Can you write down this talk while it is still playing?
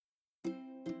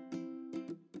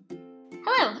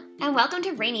and welcome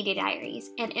to Rainy Day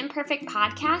Diaries, an imperfect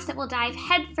podcast that will dive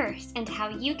headfirst into how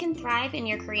you can thrive in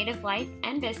your creative life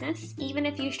and business, even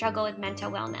if you struggle with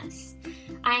mental wellness.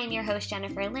 I am your host,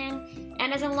 Jennifer Lynn,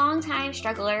 and as a longtime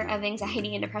struggler of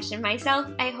anxiety and depression myself,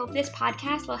 I hope this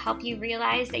podcast will help you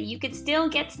realize that you could still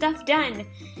get stuff done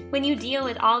when you deal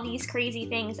with all these crazy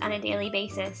things on a daily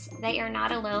basis, that you're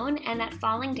not alone, and that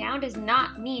falling down does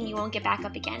not mean you won't get back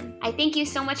up again. I thank you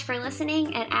so much for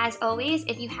listening, and as always,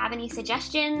 if you have any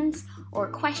suggestions or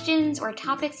questions or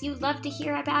topics you'd love to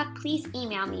hear about, please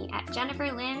email me at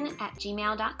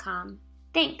jenniferlynn@gmail.com.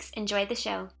 Thanks. Enjoy the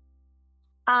show.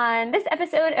 On this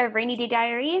episode of Rainy Day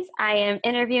Diaries, I am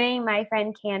interviewing my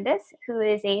friend Candace, who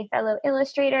is a fellow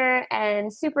illustrator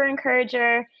and super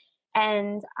encourager,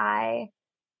 and I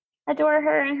adore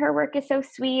her, and her work is so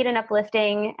sweet and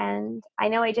uplifting. And I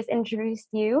know I just introduced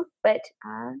you, but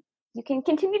you can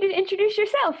continue to introduce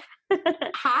yourself.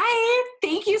 Hi,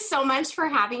 thank you so much for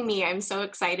having me. I'm so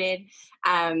excited.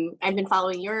 I've been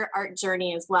following your art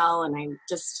journey as well, and I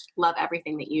just love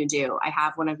everything that you do. I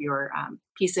have one of your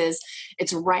pieces.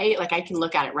 It's right, like I can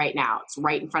look at it right now. It's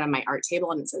right in front of my art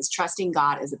table, and it says, "Trusting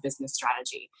God as a Business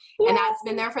Strategy." Yay! And that's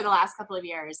been there for the last couple of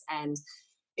years, and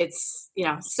it's,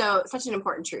 so such an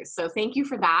important truth. So thank you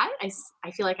for that.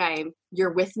 I feel like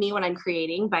you're with me when I'm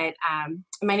creating, but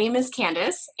my name is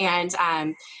Candace, and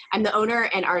I'm the owner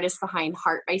and artist behind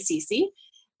Heart by Cece.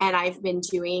 And I've been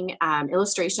doing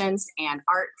illustrations and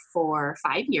art for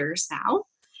 5 years now,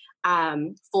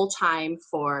 full-time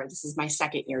this is my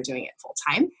second year doing it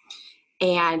full-time.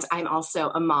 And I'm also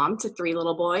a mom to 3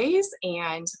 little boys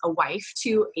and a wife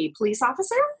to a police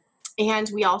officer. And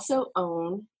we also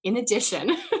own, in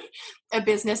addition, a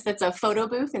business that's a photo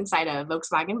booth inside a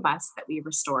Volkswagen bus that we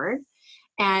restored.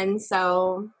 And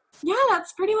so, yeah,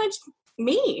 that's pretty much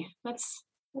me. That's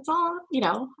all,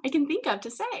 I can think of to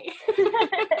say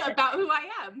about who I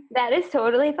am. That is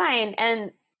totally fine.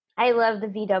 And I love the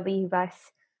VW bus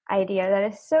idea. That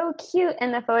is so cute.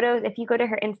 And the photos, if you go to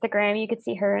her Instagram, you could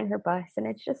see her in her bus, and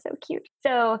it's just so cute.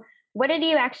 So what did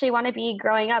you actually want to be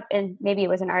growing up? And maybe it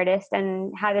was an artist.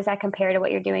 And how does that compare to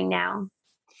what you're doing now?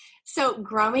 So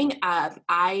growing up,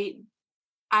 I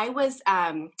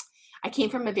came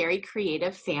from a very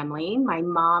creative family. My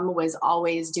mom was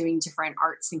always doing different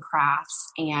arts and crafts,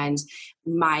 and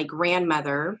my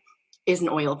grandmother is an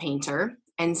oil painter.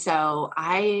 And so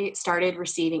I started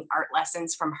receiving art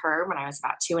lessons from her when I was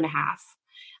about 2.5.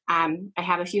 I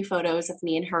have a few photos of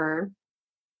me and her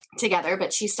together,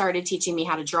 but she started teaching me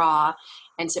how to draw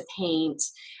and to paint.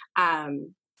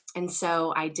 And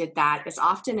so I did that as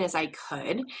often as I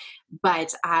could.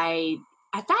 But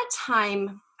at that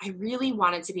time, I really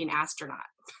wanted to be an astronaut.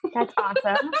 That's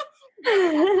awesome.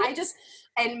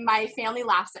 And my family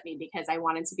laughs at me because I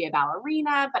wanted to be a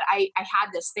ballerina, but I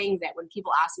had this thing that when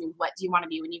people ask me, what do you want to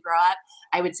be when you grow up?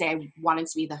 I would say I wanted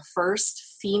to be the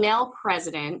first female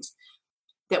president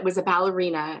that was a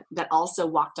ballerina that also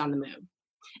walked on the moon.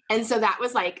 And so that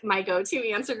was like my go-to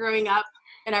answer growing up.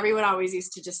 And everyone always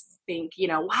used to just think,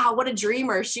 wow, what a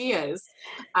dreamer she is.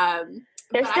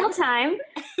 There's still time.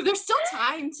 There's still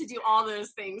time to do all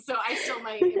those things. So I still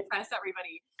might impress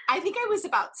everybody. I think I was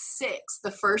about 6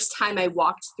 the first time I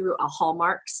walked through a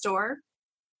Hallmark store.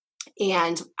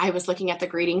 And I was looking at the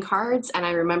greeting cards. And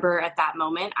I remember at that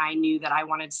moment, I knew that I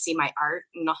wanted to see my art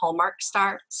in the Hallmark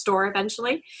store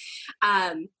eventually.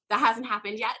 That hasn't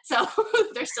happened yet. So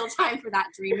there's still time for that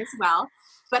dream as well.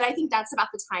 But I think that's about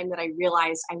the time that I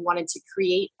realized I wanted to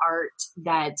create art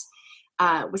that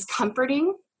was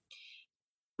comforting,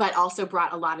 but also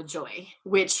brought a lot of joy,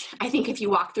 which I think if you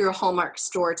walk through a Hallmark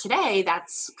store today,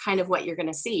 that's kind of what you're going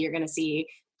to see. You're going to see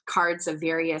cards of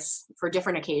for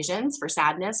different occasions, for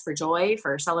sadness, for joy,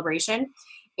 for celebration.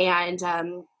 And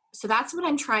so that's what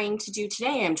I'm trying to do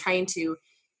today. I'm trying to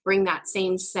bring that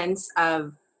same sense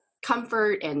of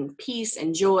comfort and peace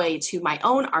and joy to my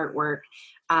own artwork,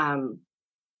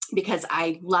 because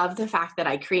I love the fact that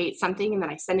I create something and then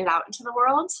I send it out into the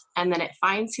world, and then it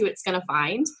finds who it's going to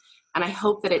find. And I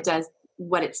hope that it does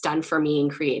what it's done for me in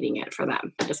creating it for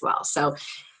them as well. So,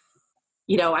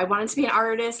 I wanted to be an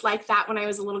artist like that when I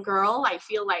was a little girl. I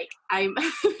feel like I'm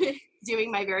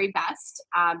doing my very best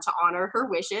to honor her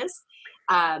wishes.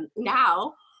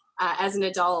 Now, as an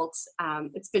adult,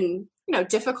 it's been,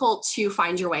 difficult to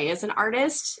find your way as an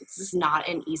artist. This is not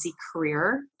an easy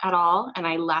career at all. And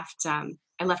I left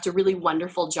a really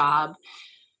wonderful job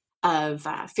of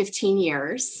 15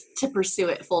 years to pursue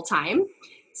it full time.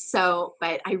 So,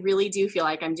 but I really do feel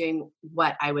like I'm doing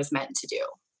what I was meant to do.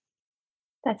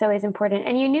 That's always important.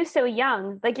 And you knew so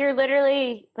young, like you're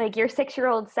literally like your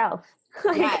 6-year-old self.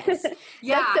 Yes.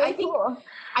 Yeah. That's so cool.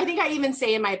 I think I even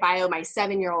say in my bio, my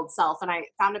 7-year-old self, and I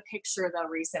found a picture though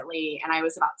recently, and I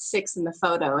was about 6 in the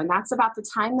photo. And that's about the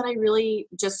time that I really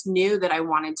just knew that I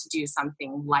wanted to do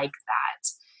something like that.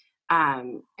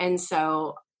 And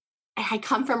so I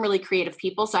come from really creative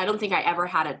people. So I don't think I ever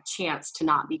had a chance to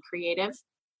not be creative.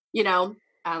 You know,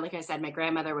 like I said, my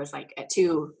grandmother was like at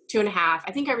 2.5.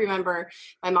 I think I remember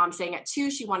my mom saying at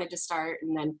 2, she wanted to start.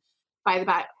 And then by the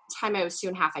time I was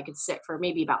 2.5, I could sit for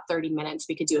maybe about 30 minutes.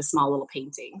 We could do a small little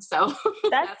painting. So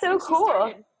that's so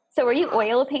cool. So were you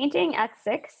oil painting at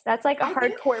 6? That's like a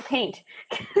hardcore paint.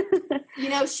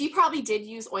 She probably did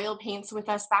use oil paints with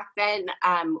us back then.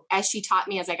 As she taught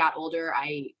me as I got older,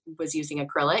 I was using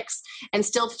acrylics, and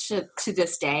still to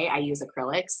this day, I use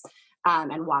acrylics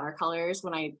and watercolors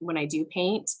when I do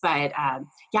paint. But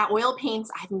oil paints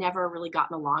I've never really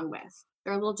gotten along with.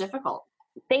 They're a little difficult.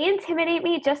 They intimidate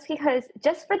me just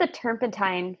for the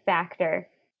turpentine factor.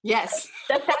 Yes.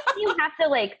 The fact that you have to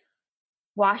like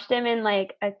wash them in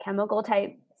like a chemical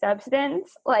type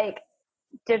substance, like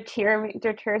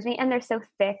deters me, and they're so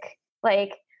thick.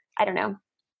 Like, I don't know.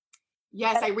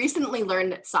 Yes, I recently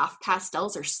learned that soft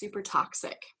pastels are super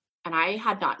toxic. And I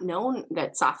had not known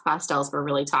that soft pastels were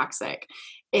really toxic.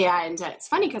 And it's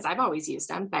funny because I've always used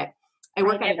them, but I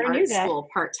work at an art school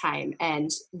part-time, and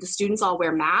the students all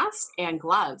wear masks and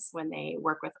gloves when they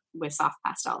work with soft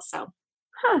pastels. So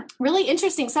really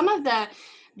interesting. Some of the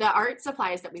art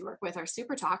supplies that we work with are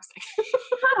super toxic.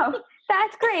 Oh,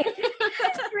 that's great.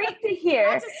 That's great to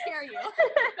hear. Not to scare you.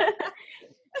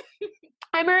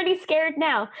 I'm already scared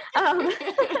now.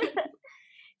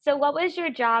 So what was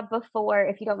your job before,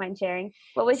 if you don't mind sharing?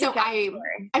 What was your job before?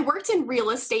 I worked in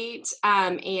real estate,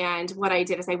 and what I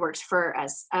did is I worked for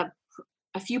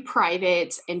a few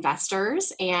private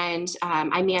investors, and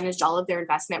I managed all of their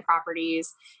investment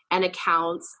properties and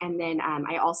accounts. And then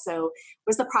I also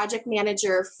was the project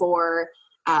manager for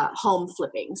home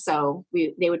flipping. So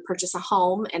they would purchase a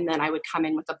home, and then I would come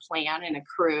in with a plan and a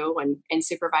crew and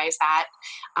supervise that.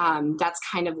 That's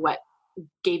kind of what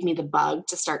gave me the bug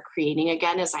to start creating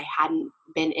again, as I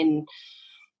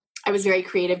was very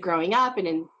creative growing up and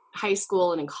in high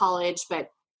school and in college, but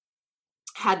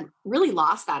had really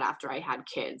lost that after I had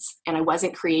kids, and I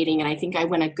wasn't creating. And I think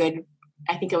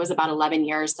it was about 11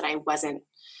 years that I wasn't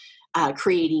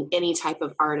creating any type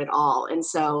of art at all. And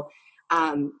so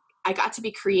I got to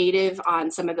be creative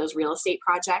on some of those real estate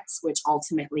projects, which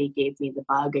ultimately gave me the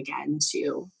bug again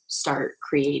to start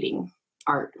creating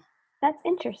art. That's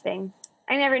interesting.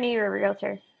 I never knew you were a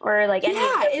realtor or like any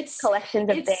collections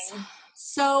of things.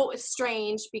 So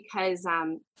strange because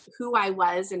who I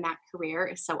was in that career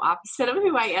is so opposite of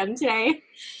who I am today.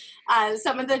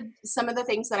 Some of the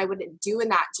things that I would do in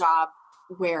that job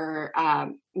where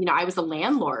I was a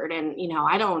landlord, and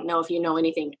I don't know if you know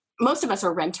anything. Most of us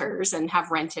are renters and have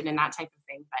rented and that type of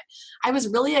thing, but I was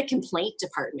really a complaint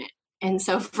department. And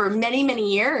so for many,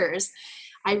 many years,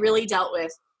 I really dealt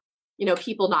with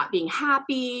people not being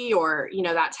happy or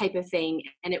that type of thing,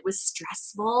 and it was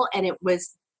stressful, and it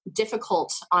was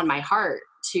difficult on my heart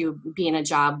to be in a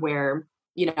job where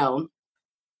it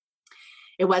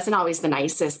wasn't always the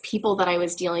nicest people that I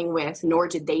was dealing with, nor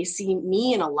did they see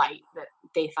me in a light that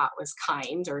they thought was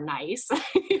kind or nice, that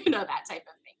type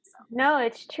of thing. So. No,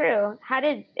 it's true.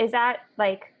 Did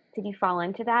you fall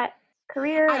into that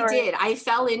career? I did. I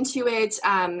fell into it.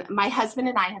 My husband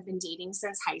and I have been dating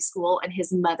since high school, and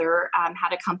his mother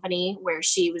had a company where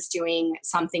she was doing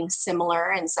something similar.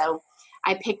 And so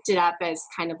I picked it up as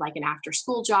kind of like an after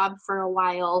school job for a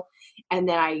while. And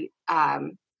then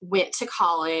I went to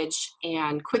college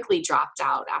and quickly dropped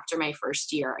out after my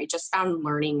first year. I just found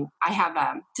learning. I have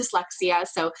dyslexia,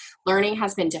 so learning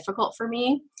has been difficult for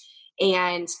me.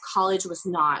 And college was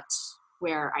not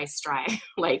where I strive.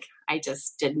 Like, I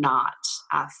just did not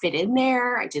fit in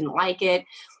there. I didn't like it.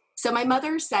 So my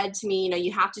mother said to me,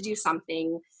 you have to do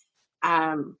something.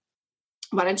 Why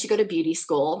don't you go to beauty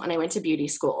school? And I went to beauty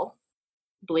school,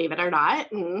 believe it or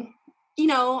not. And,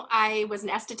 I was an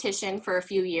esthetician for a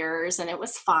few years, and it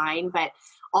was fine, but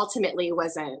ultimately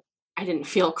I didn't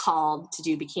feel called to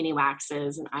do bikini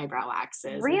waxes and eyebrow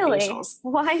waxes. Really? And facials.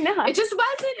 Why not? It just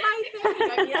wasn't my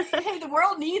thing. Hey, the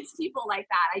world needs people like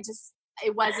that.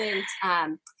 It wasn't,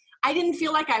 I didn't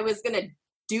feel like I was going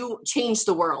to change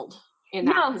the world in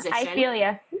that position. I feel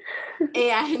you.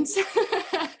 And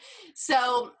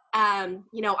so,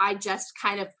 I just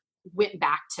kind of went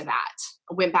back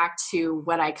to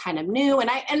what I kind of knew,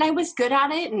 and I was good at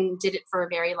it and did it for a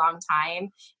very long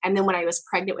time. And then when I was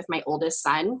pregnant with my oldest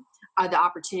son, the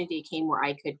opportunity came where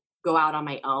I could go out on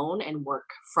my own and work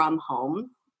from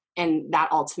home. And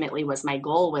that ultimately was my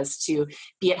goal, was to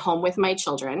be at home with my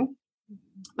children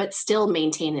but still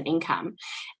maintain an income.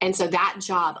 And so that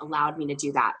job allowed me to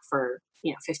do that for,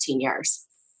 15 years.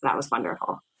 That was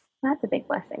wonderful. That's a big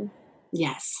blessing.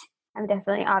 Yes. I'm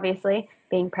definitely, obviously,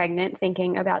 being pregnant,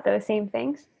 thinking about those same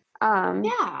things.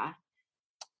 Yeah.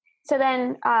 So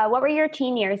then, what were your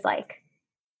teen years like?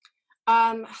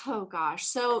 Oh gosh.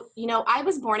 So, I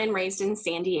was born and raised in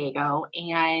San Diego.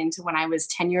 And when I was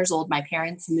 10 years old, my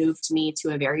parents moved me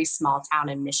to a very small town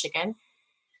in Michigan.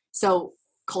 So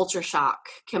culture shock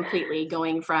completely,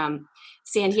 going from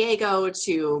San Diego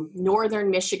to northern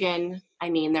Michigan. I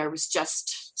mean, there was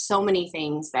just so many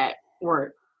things that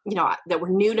were, that were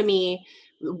new to me,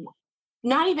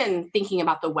 not even thinking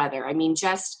about the weather. I mean,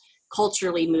 just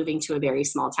culturally moving to a very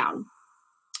small town.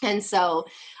 And so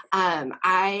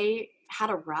I had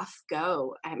a rough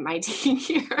go at my teen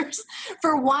years.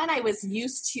 For one, I was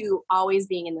used to always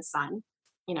being in the sun.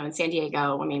 In San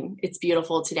Diego, I mean, it's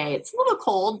beautiful today. It's a little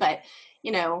cold, but,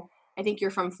 I think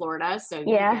you're from Florida, so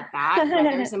you get that.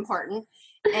 Weather's important.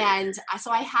 And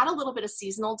so I had a little bit of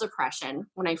seasonal depression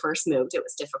when I first moved. It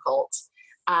was difficult.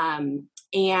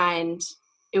 And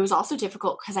it was also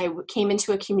difficult because I came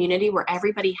into a community where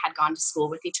everybody had gone to school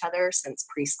with each other since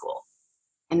preschool.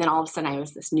 And then all of a sudden I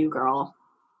was this new girl.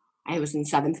 I was in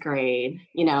 7th grade,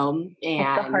 and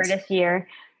it's the hardest year.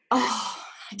 I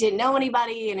didn't know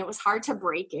anybody, and it was hard to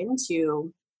break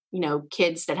into,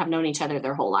 kids that have known each other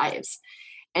their whole lives.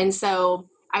 And so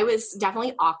I was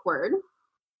definitely awkward.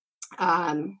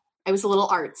 I was a little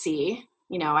artsy,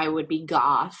 I would be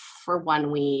goth for 1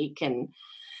 week, and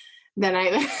then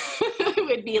I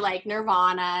would be like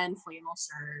Nirvana and flannel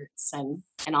shirts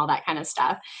and all that kind of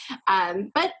stuff.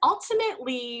 But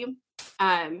ultimately,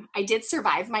 I did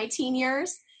survive my teen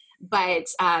years, but,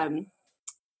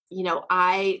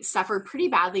 I suffered pretty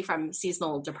badly from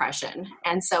seasonal depression.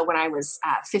 And so when I was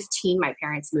 15, my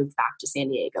parents moved back to San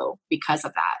Diego because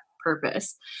of that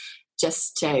purpose,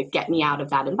 just to get me out of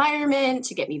that environment,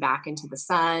 to get me back into the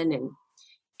sun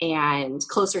and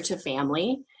closer to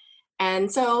family.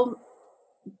 And so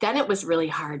then it was really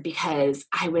hard because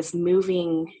I was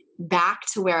moving back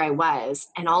to where I was,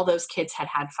 and all those kids had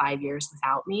had 5 years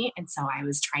without me. And so I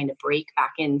was trying to break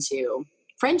back into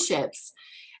friendships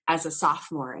as a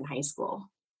sophomore in high school.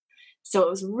 So it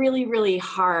was really, really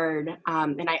hard.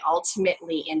 And I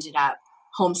ultimately ended up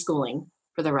homeschooling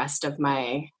for the rest of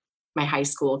my high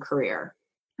school career.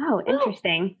 Oh,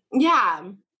 interesting.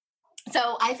 Yeah.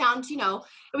 So I found, it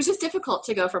was just difficult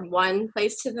to go from one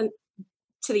place to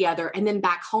the other and then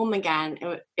back home again.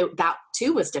 That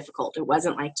too was difficult. It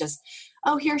wasn't like just,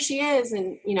 oh, here she is.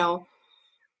 And,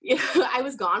 I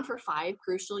was gone for 5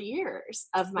 crucial years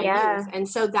of my youth. And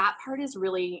so that part is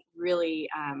really, really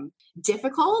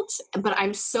difficult. But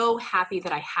I'm so happy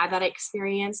that I had that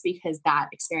experience, because that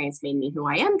experience made me who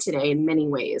I am today in many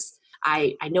ways.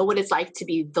 I know what it's like to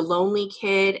be the lonely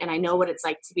kid, and I know what it's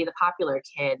like to be the popular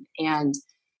kid. And,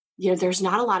 there's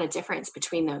not a lot of difference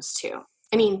between those two.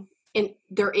 I mean,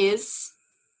 there is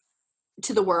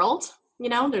to the world,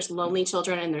 there's lonely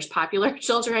children and there's popular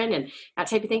children and that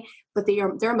type of thing, but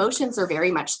their emotions are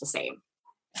very much the same.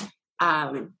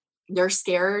 They're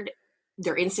scared,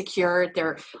 they're insecure,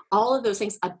 they're all of those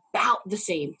things about the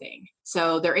same thing.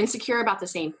 So they're insecure about the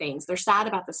same things. They're sad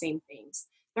about the same things.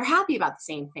 They're happy about the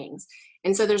same things.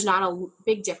 And so there's not a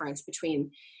big difference between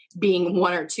being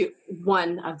one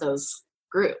of those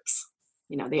groups.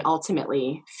 They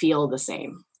ultimately feel the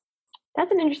same.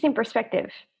 That's an interesting perspective,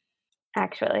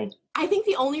 actually. I think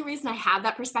the only reason I have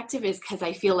that perspective is because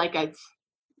I feel like I've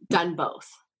done both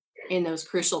in those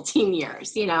crucial teen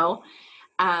years,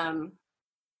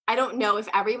 I don't know if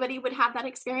everybody would have that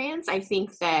experience. I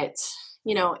think that,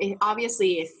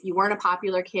 obviously if you weren't a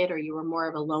popular kid or you were more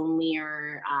of a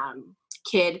lonelier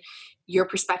kid, your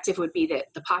perspective would be that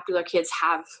the popular kids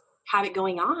have it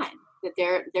going on, that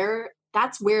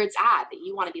that's where it's at, that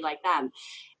you want to be like them.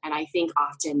 And I think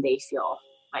often they feel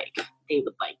like they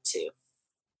would like to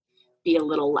be a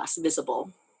little less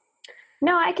visible.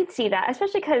 No, I could see that,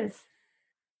 especially because,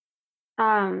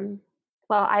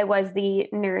 I was the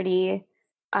nerdy,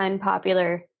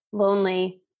 unpopular,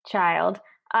 lonely child.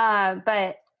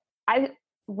 But I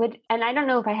would, and I don't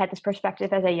know if I had this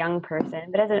perspective as a young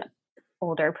person, but as an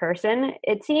older person,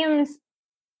 it seems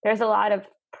there's a lot of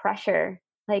pressure.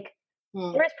 Like,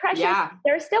 there's pressure. Yeah.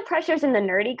 There are still pressures in the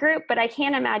nerdy group, but I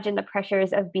can't imagine the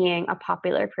pressures of being a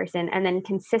popular person and then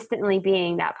consistently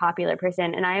being that popular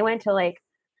person. And I went to like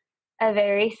a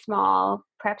very small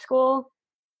prep school,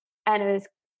 and it was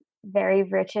very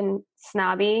rich and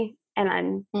snobby.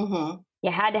 And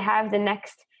you had to have the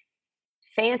next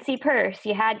fancy purse.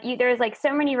 There's like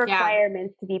so many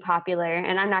requirements to be popular.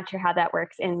 And I'm not sure how that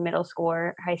works in middle school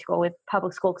or high school with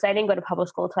public school, because I didn't go to public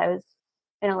school till I was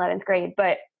in 11th grade.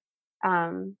 But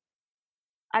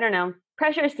I don't know,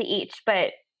 pressures to each,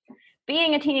 but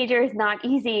being a teenager is not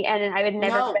easy, and I would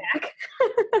never go back.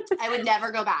 I would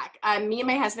never go back. Me and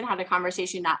my husband had a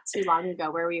conversation not too long ago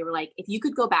where we were like, if you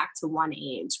could go back to one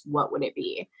age, what would it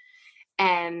be?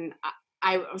 And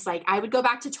I was like, I would go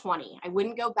back to 20. I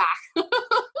wouldn't go back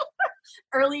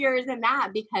earlier than that,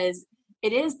 because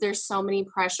there's so many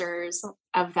pressures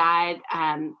of that.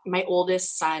 My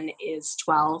oldest son is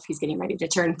 12. He's getting ready to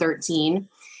turn 13.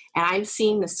 And I've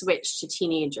seen the switch to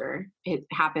teenager. It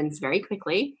happens very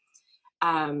quickly.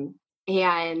 And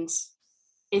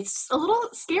it's a little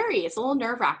scary. It's a little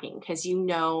nerve-wracking because you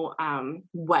know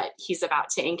what he's about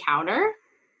to encounter.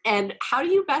 And how do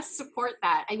you best support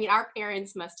that? I mean, our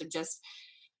parents must have just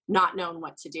not known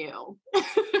what to do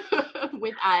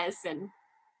with us. And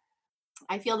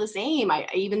I feel the same.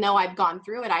 Even though I've gone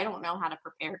through it, I don't know how to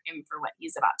prepare him for what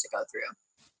he's about to go through.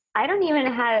 I don't even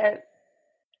know how to,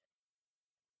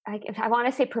 I want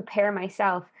to say prepare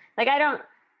myself. Like,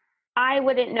 I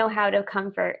wouldn't know how to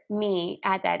comfort me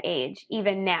at that age,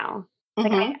 even now.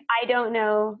 Like, I don't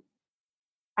know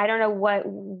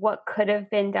what could have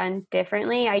been done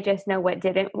differently. I just know what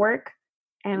didn't work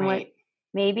and what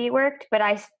maybe worked, but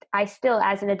I still,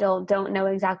 as an adult, don't know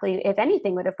exactly if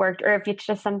anything would have worked or if it's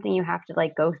just something you have to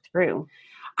like go through.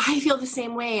 I feel the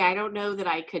same way. I don't know that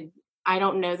I could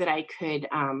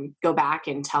go back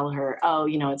and tell her, oh,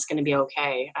 it's going to be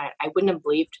okay. I wouldn't have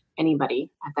believed anybody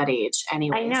at that age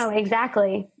anyways. I know,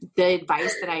 exactly. The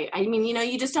advice that I mean,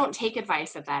 you just don't take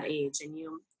advice at that age,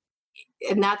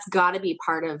 and that's got to be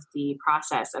part of the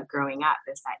process of growing up,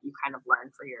 is that you kind of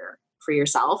learn for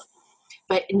yourself.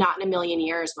 But not in a million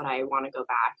years would I want to go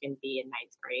back and be in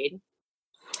 9th grade,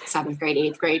 7th grade,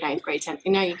 8th grade, 9th grade, 10th.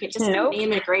 You can just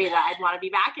name a grade that I'd want to be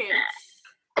back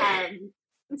in.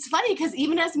 It's funny because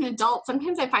even as an adult,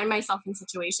 sometimes I find myself in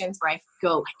situations where I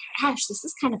go, like, gosh, this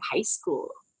is kind of high school.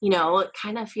 It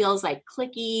kind of feels like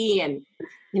cliquey, and,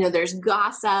 there's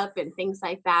gossip and things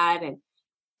like that.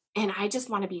 And I just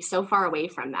want to be so far away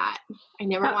from that. I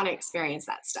never want to experience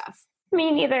that stuff.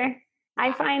 Me neither.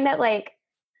 I find that, like,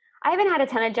 I haven't had a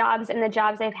ton of jobs, and the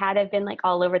jobs I've had have been like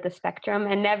all over the spectrum,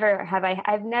 and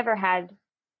I've never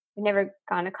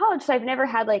gone to college. So I've never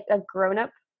had like a grown up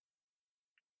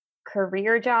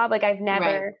career job. Like, I've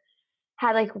never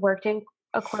had like worked in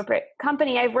a corporate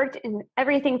company. I've worked in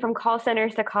everything from call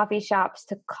centers to coffee shops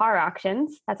to car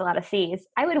auctions. That's a lot of C's.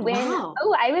 I would win. Wow.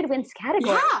 Oh, I would win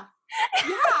categories. Yeah. I was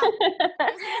going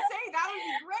to say, that would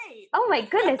be great. Oh my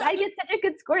goodness. I get such a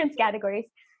good score in categories.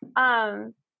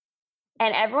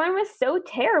 And everyone was so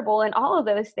terrible in all of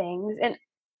those things. And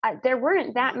there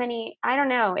weren't that many, I don't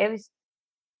know. It was,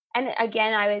 and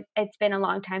again, it's been a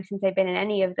long time since I've been in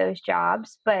any of those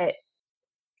jobs, but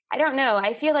I don't know.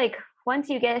 I feel like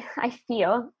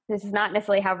this is not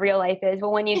necessarily how real life is, but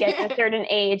when you get to a certain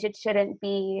age, it shouldn't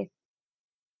be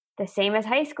the same as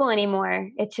high school anymore.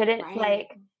 It shouldn't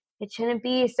it shouldn't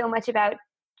be so much about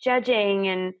judging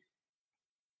and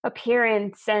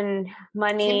appearance and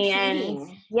money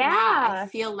competing. And I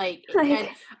feel like and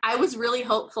I was really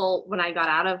hopeful when I got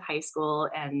out of high school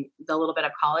and the little bit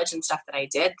of college and stuff that I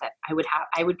did, that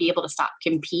I would be able to stop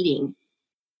competing.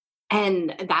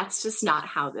 And that's just not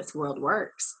how this world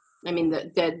works. I mean,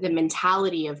 the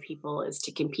mentality of people is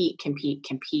to compete.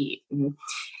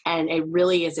 And it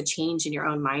really is a change in your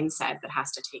own mindset that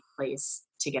has to take place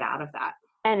to get out of that.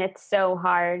 And it's so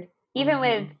hard. Even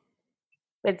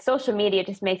with social media, it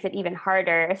just makes it even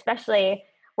harder, especially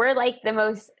we're like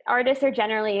artists are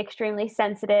generally extremely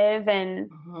sensitive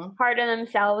and hard on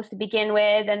themselves to begin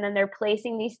with. And then they're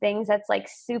placing these things that's like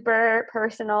super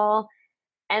personal.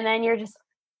 And then you're just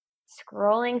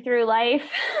scrolling through life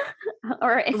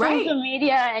or social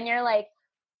media, and you're like,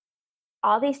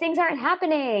 all these things aren't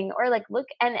happening, or like, look.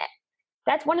 And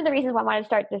that's one of the reasons why I wanted to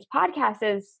start this podcast,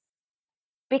 is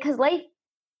because life,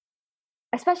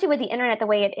 especially with the internet the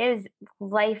way it is,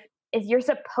 life is, you're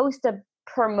supposed to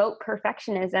promote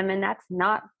perfectionism, and that's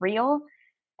not real.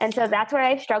 And so that's where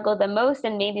I've struggled the most,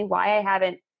 and maybe why I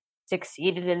haven't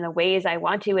succeeded in the ways I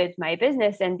want to with my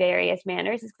business in various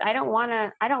manners, is I don't want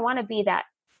to be that.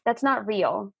 That's not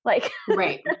real. Like,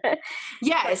 right.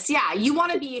 Yes. Yeah. You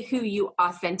want to be who you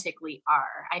authentically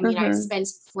are. I mean, I've spent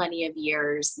plenty of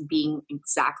years being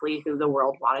exactly who the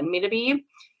world wanted me to be,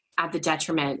 at the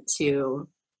detriment to,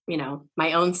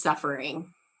 my own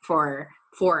suffering for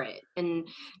it. And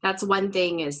that's one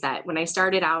thing, is that when I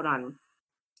started out on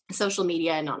social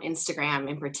media and on Instagram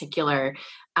in particular,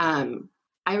 I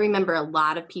remember a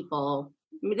lot of people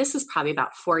mean, this is probably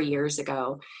about 4 years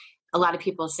ago, a lot of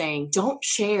people saying, don't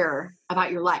share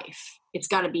about your life. It's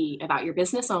got to be about your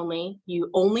business only. You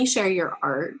only share your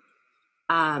art.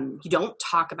 You don't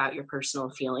talk about your personal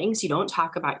feelings. You don't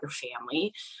talk about your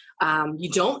family. You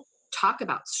don't talk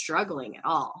about struggling at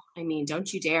all. I mean,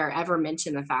 don't you dare ever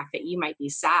mention the fact that you might be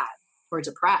sad or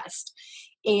depressed.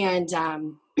 And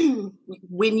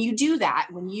when you do that,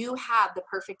 when you have the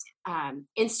perfect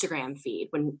Instagram feed,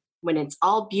 when it's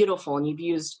all beautiful and you've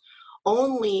used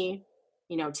only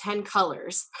 10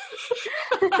 colors.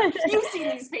 You've seen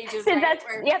these pages, right?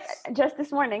 Yep, just this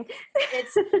morning.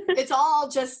 it's all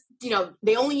just,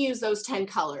 they only use those 10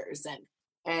 colors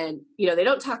and they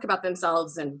don't talk about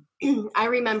themselves. And I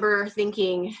remember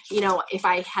thinking, if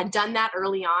I had done that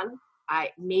early on,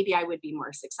 maybe I would be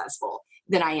more successful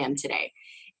than I am today.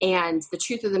 And the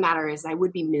truth of the matter is I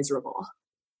would be miserable.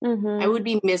 I would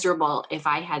be miserable if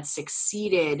I had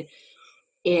succeeded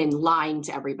in lying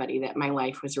to everybody that my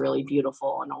life was really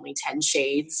beautiful and only 10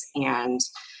 shades and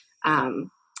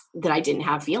that I didn't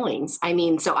have feelings. I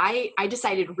mean, so I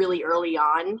decided really early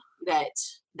on that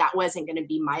wasn't going to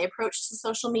be my approach to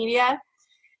social media.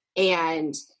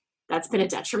 And that's been a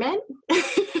detriment.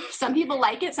 Some people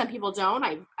like it. Some people don't.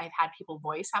 I've had people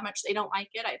voice how much they don't like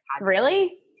it.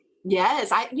 Really?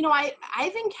 Yes.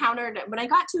 I've encountered when I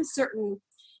got to a certain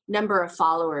number of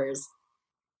followers,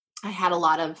 I had a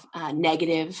lot of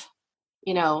negative,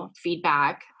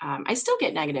 feedback. I still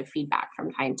get negative feedback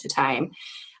from time to time.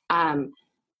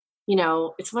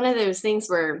 It's one of those things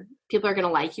where people are going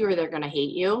to like you or they're going to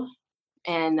hate you.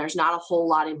 And there's not a whole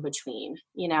lot in between,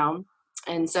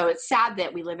 And so it's sad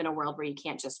that we live in a world where you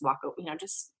can't just walk,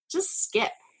 just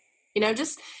skip,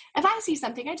 just if I see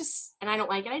something, and I don't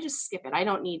like it, I just skip it. I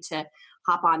don't need to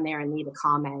hop on there and leave a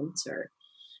comment or,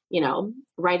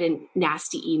 write a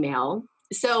nasty email.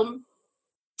 So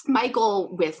my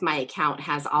goal with my account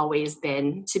has always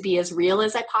been to be as real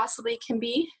as I possibly can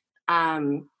be,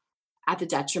 at the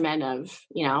detriment of,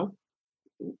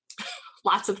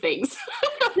 lots of things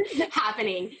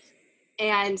happening.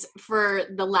 And for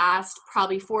the last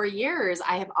probably 4 years,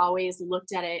 I have always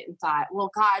looked at it and thought,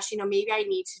 well, gosh, maybe I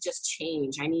need to just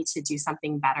change. I need to do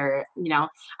something better.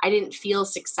 I didn't feel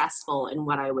successful in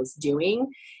what I was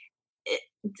doing.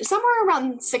 Somewhere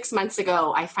around 6 months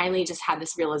ago, I finally just had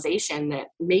this realization that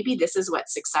maybe this is what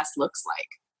success looks like.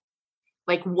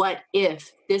 Like, what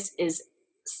if this is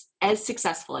as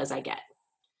successful as I get?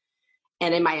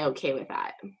 And am I okay with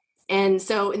that? And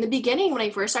so in the beginning, when I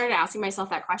first started asking myself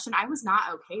that question, I was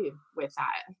not okay with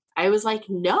that. I was like,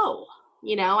 no,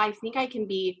 I think I can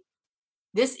be,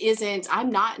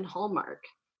 I'm not in Hallmark.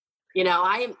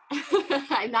 I'm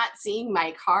I'm not seeing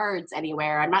my cards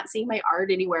anywhere. I'm not seeing my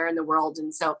art anywhere in the world.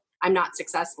 And so I'm not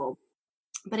successful.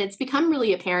 But it's become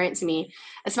really apparent to me,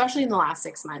 especially in the last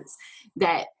 6 months,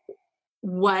 that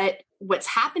what's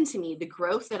happened to me, the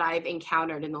growth that I've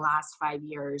encountered in the last 5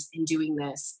 years in doing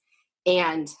this,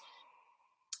 and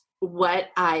what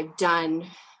I've done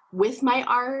with my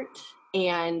art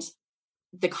and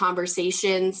the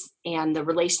conversations and the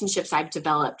relationships I've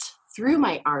developed through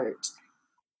my art,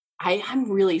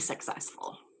 I'm really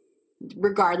successful,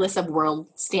 regardless of world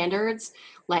standards.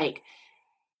 Like,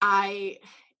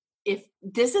 if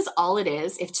this is all it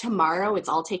is, if tomorrow it's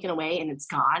all taken away and it's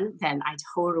gone, then I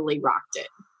totally rocked it.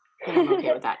 And I'm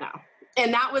okay with that now.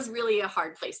 And that was really a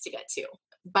hard place to get to.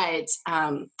 But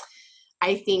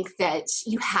I think that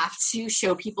you have to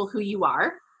show people who you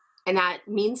are. And that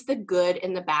means the good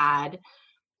and the bad.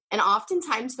 And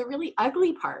oftentimes the really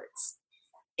ugly parts.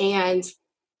 And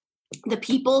the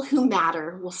people who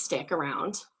matter will stick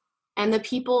around. And the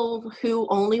people who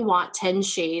only want 10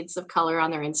 shades of color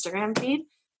on their Instagram feed,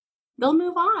 they'll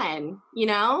move on.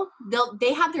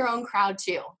 They have their own crowd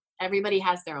too. Everybody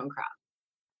has their own crowd.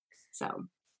 So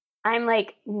I'm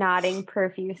like nodding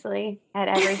profusely at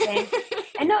everything.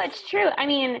 I know it's true. I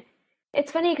mean,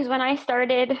 it's funny because when I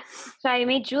started, so I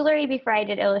made jewelry before I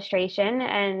did illustration,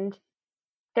 and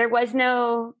there was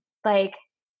no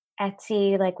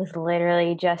Etsy was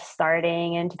literally just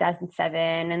starting in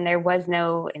 2007, and there was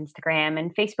no Instagram,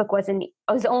 and Facebook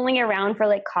was only around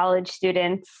for college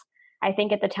students, I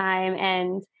think, at the time.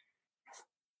 And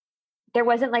there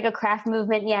wasn't a craft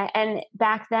movement yet. And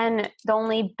back then, the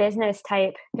only business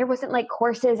type, there wasn't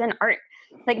courses and art.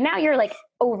 Now you're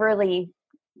overly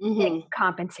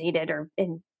compensated or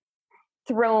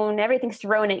everything's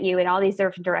thrown at you in all these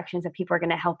different directions that people are going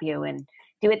to help you and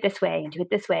do it this way and do it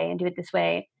this way and do it this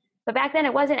way. But back then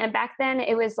it wasn't. And back then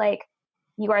it was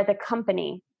you are the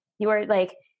company. You are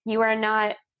you are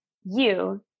not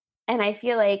you. And I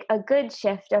feel a good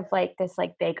shift of this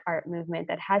big art movement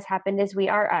that has happened is we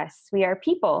are us. We are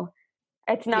people.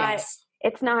 It's not, yes.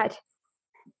 it's not,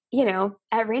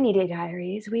 at Rainy Day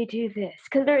Diaries, we do this,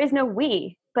 because there is no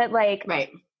we. But like Right.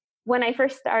 when I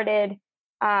first started,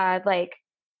 like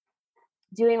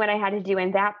doing what I had to do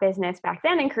in that business back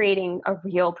then and creating a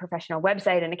real professional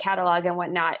website and a catalog and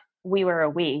whatnot, we were a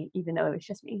we, even though it was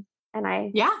just me. And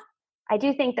I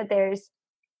do think that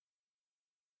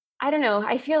I don't know,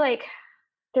 I feel like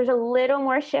there's a little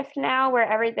more shift now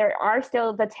where there are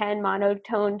still the 10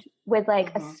 monotoned with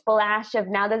like a splash of,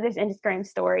 now that there's Instagram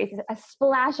stories, a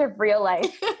splash of real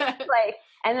life. Like,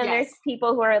 and then there's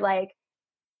people who are like,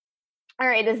 all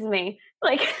right, this is me.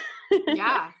 Like,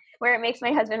 where it makes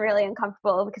my husband really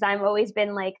uncomfortable because I've always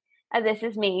been like, this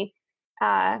is me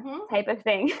type of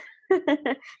thing.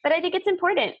 But I think it's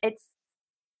important.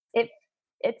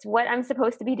 It's what I'm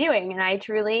supposed to be doing. And I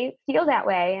truly feel that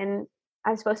way. And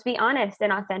I'm supposed to be honest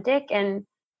and authentic and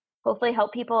hopefully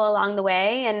help people along the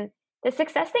way. And the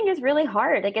success thing is really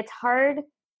hard. Like, it's hard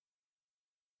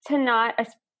to not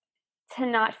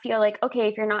feel like, okay,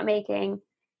 if you're not making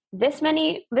this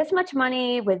much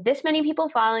money with this many people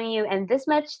following you and this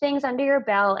much things under your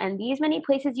belt and these many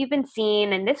places you've been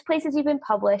seen and this places you've been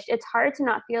published, it's hard to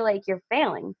not feel like you're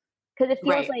failing, because it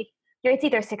feels like it's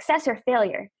either success or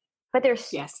failure. But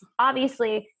there's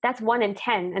obviously that's 1 in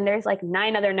 10, and there's like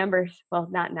 9 other numbers. Well,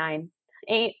 not 9,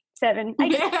 8, 7.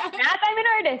 I'm an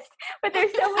artist, but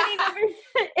there's so many numbers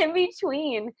in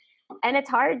between, and it's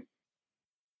hard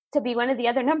to be one of the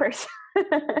other numbers.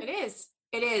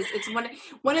 It is. It's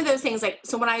one of those things. Like,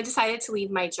 so when I decided to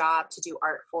leave my job to do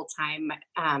art full time,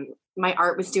 my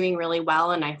art was doing really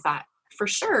well, and I thought, for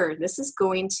sure, this is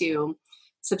going to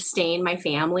sustain my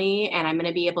family, and I'm going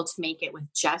to be able to make it with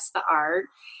just the art.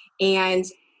 And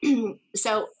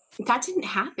so that didn't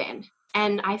happen.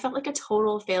 And I felt like a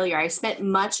total failure. I spent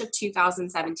much of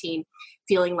 2017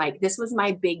 feeling like this was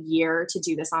my big year to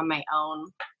do this on my own,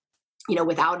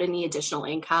 without any additional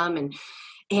income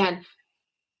and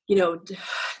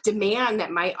demand that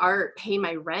my art pay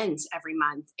my rent every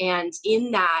month. And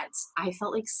in that, I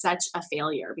felt like such a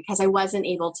failure because I wasn't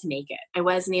able to make it. I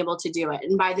wasn't able to do it.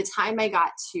 And by the time I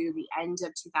got to the end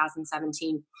of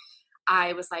 2017,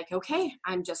 I was like, okay,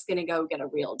 I'm just going to go get a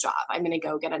real job. I'm going to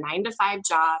go get a 9-to-5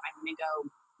 job. I'm going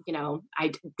to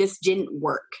go, this didn't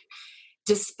work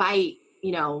despite,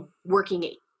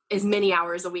 working as many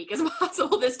hours a week as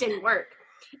possible. This didn't work.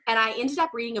 And I ended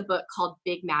up reading a book called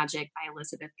Big Magic by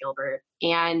Elizabeth Gilbert.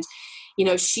 And,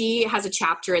 she has a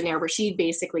chapter in there where she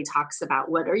basically talks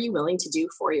about what are you willing to do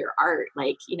for your art?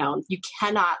 Like, you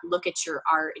cannot look at your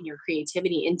art and your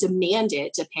creativity and demand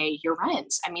it to pay your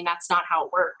rent. I mean, that's not how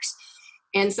it works.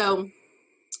 And so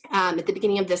at the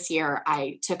beginning of this year,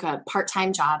 I took a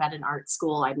part-time job at an art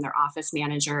school. I'm their office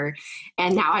manager.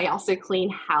 And now I also clean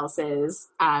houses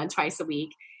twice a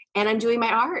week. And I'm doing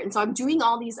my art. And so I'm doing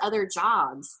all these other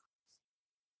jobs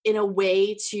in a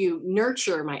way to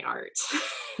nurture my art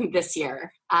this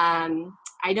year.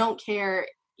 I don't care,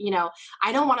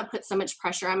 I don't want to put so much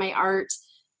pressure on my art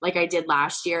like I did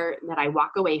last year that I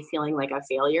walk away feeling like a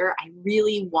failure. I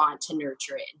really want to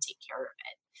nurture it and take care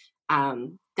of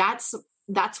it.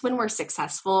 That's when we're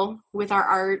successful with our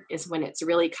art, is when it's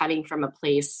really coming from a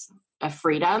place of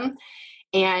freedom.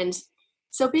 And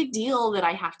so big deal that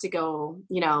I have to go,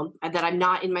 that I'm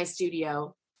not in my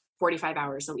studio 45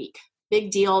 hours a week.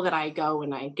 Big deal that I go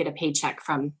and I get a paycheck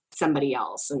from somebody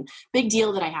else. And big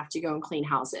deal that I have to go and clean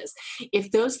houses.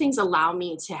 If those things allow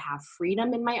me to have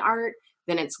freedom in my art,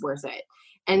 then it's worth it.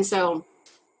 And so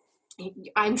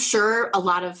I'm sure a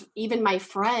lot of even my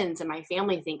friends and my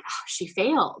family think, oh, she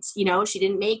failed. She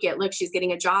didn't make it. Look, she's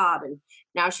getting a job and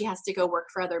now she has to go work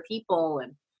for other people.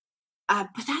 And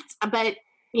but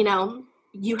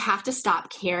you have to stop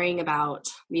caring about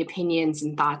the opinions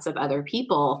and thoughts of other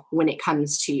people when it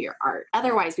comes to your art.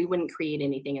 Otherwise, we wouldn't create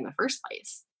anything in the first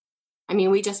place. I mean,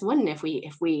 we just wouldn't if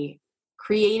we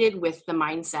created with the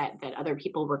mindset that other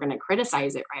people were going to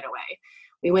criticize it right away.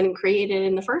 We wouldn't create it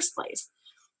in the first place.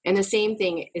 And the same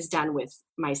thing is done with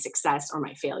my success or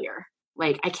my failure.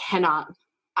 Like,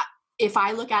 if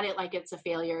I look at it like it's a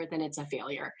failure, then it's a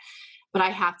failure. But I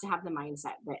have to have the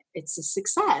mindset that it's a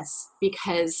success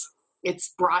because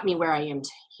it's brought me where I am,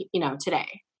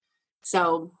 today.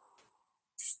 So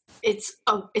it's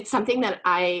something that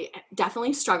I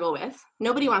definitely struggle with.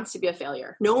 Nobody wants to be a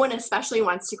failure. No one especially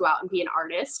wants to go out and be an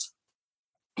artist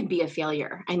and be a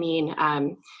failure. I mean,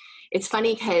 it's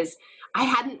funny because I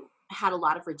hadn't had a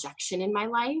lot of rejection in my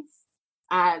life.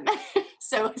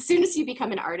 So as soon as you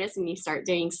become an artist and you start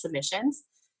doing submissions,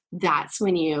 that's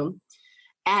when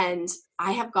and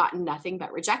I have gotten nothing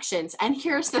but rejections. And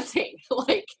here's the thing,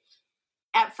 like,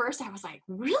 at first I was like,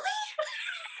 really?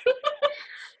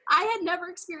 I had never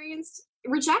experienced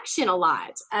rejection a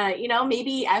lot,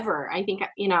 maybe ever. I think,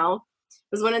 it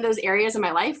was one of those areas in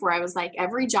my life where I was like,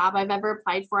 every job I've ever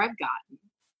applied for, I've gotten,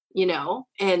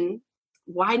 and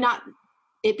why not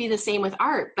it be the same with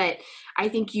art? But I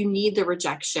think you need the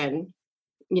rejection,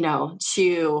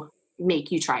 to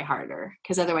make you try harder,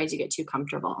 because otherwise you get too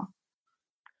comfortable.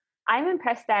 I'm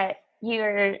impressed that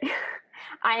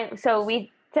so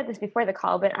we said this before the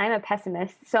call, but I'm a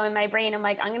pessimist. So in my brain, I'm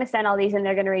like, I'm going to send all these and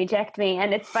they're going to reject me.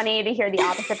 And it's funny to hear the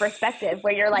opposite perspective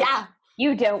where you're like, yeah.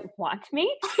 You don't want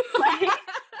me?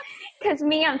 Because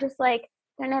me, I'm just like,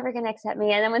 they're never going to accept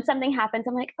me. And then when something happens,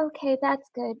 I'm like, okay, that's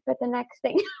good. But the next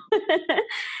thing.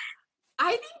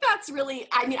 I think that's really,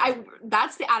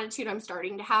 that's the attitude I'm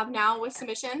starting to have now with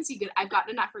submissions. I've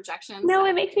gotten enough rejections. No,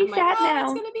 it makes me sad now.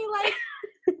 It's going to be like,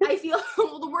 I feel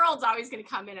the world's always going to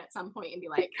come in at some point and be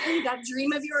like, hey, that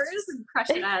dream of yours, and crush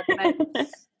it up. But,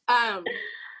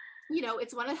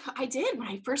 it's I did when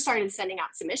I first started sending out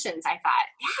submissions, I thought,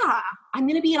 yeah, I'm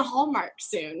going to be at a Hallmark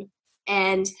soon.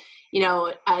 And,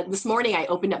 this morning I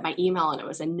opened up my email and it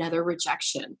was another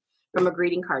rejection from a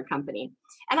greeting card company.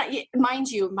 And mind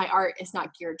you, my art is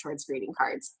not geared towards greeting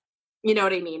cards. You know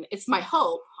what I mean? It's my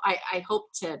hope. I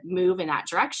hope to move in that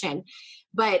direction.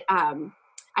 But I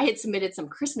had submitted some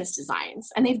Christmas designs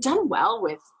and they've done well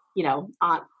with,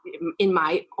 in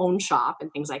my own shop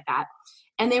and things like that.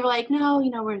 And they were like, no,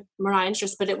 we're not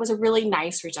interested. But it was a really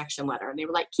nice rejection letter. And they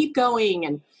were like, keep going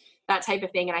and that type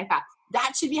of thing. And I thought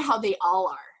that should be how they all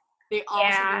are. They all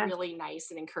should be really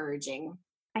nice and encouraging.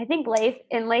 I think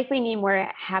in life we need more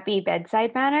happy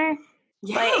bedside manner.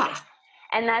 Yeah.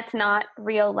 And that's not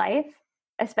real life,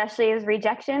 especially as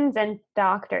rejections and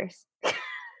doctors.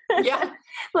 Yeah.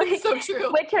 That's so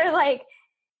true. Which are like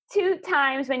two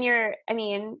times when you're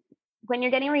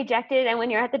getting rejected and when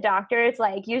you're at the doctor, it's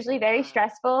like usually very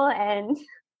stressful and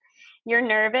you're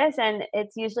nervous and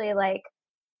it's usually like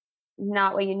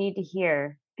not what you need to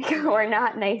hear. Or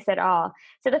not nice at all.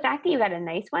 So the fact that you got a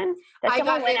nice one, that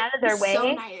someone went out of their way.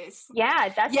 So nice. Yeah,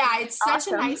 it's awesome.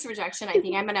 Such a nice rejection. I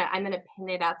think I'm gonna pin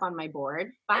it up on my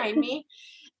board behind me,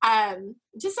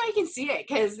 just so I can see it,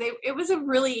 because it was a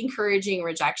really encouraging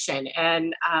rejection.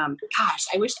 And gosh,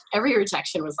 I wish every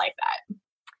rejection was like that.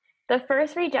 The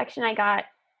first rejection I got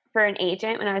for an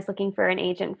agent when I was looking for an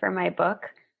agent for my book,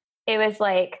 it was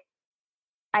like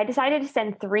I decided to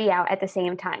send 3 out at the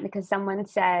same time because someone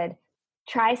said,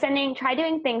 try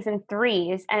doing things in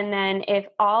 3s. And then if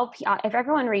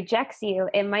everyone rejects you,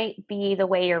 it might be the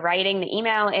way you're writing the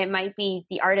email. It might be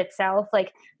the art itself.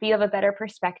 Like, but you have a better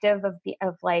perspective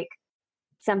of like,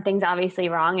 something's obviously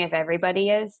wrong if everybody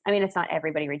is. I mean, it's not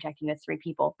everybody rejecting, it's 3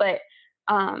 people, but,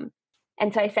 and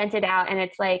so I sent it out and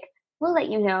it's like, we'll let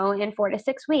you know in 4 to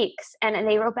 6 weeks. And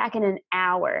they wrote back in an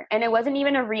hour, and it wasn't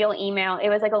even a real email. It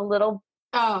was like a little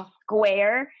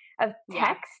square of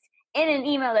text. In an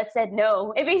email that said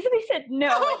no. It basically said no.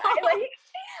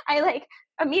 And I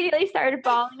immediately started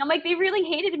bawling. I'm like, they really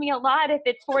hated me a lot if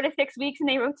it's 4 to 6 weeks and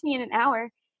they wrote to me in an hour.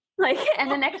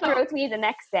 And the next one wrote to me the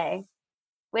next day.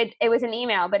 It was an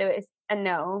email, but it was a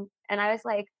no. And I was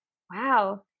like,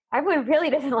 wow, everyone really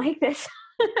doesn't like this.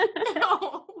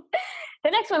 No.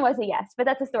 The next one was a yes, but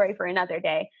that's a story for another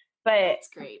day. But that's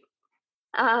great.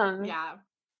 Yeah.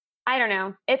 I don't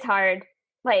know. It's hard.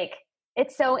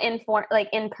 It's so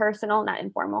impersonal, not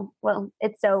informal. Well,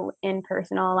 it's so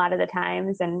impersonal a lot of the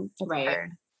times, and it's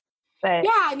hard. But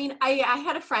yeah, I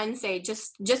had a friend say,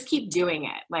 just keep doing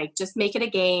it. Like, just make it a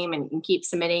game and keep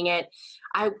submitting it.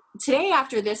 Today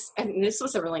after this, and this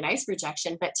was a really nice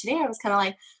rejection, but today I was kind of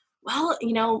like, well,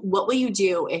 what will you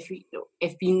do if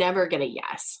you never get a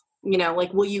yes?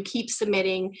 Will you keep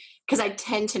submitting? Because I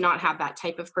tend to not have that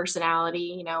type of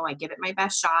personality. I give it my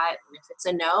best shot. And if it's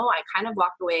a no, I kind of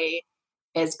walk away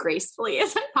as gracefully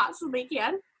as I possibly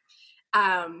can.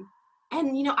 And,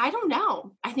 I don't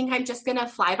know. I think I'm just going to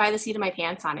fly by the seat of my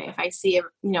pants on it. If I see a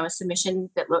submission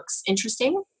that looks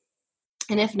interesting,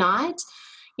 and if not,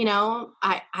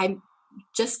 I'm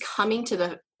just coming to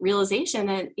the realization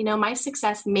that, my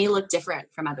success may look different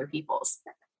from other people's.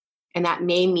 And that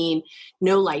may mean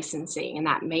no licensing, and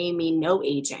that may mean no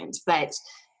agent, but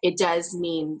it does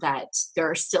mean that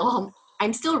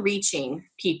I'm still reaching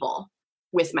people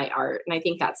with my art. And I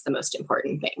think that's the most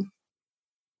important thing.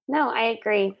 No, I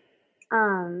agree.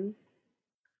 No,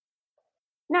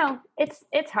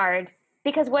 it's hard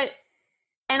because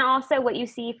and also what you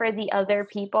see for the other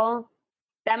people,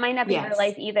 that might not be their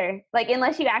life either. Like,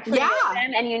 unless you actually know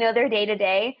them and their day to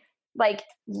day, like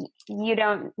you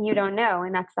don't know.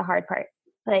 And that's the hard part.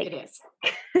 Like, it is.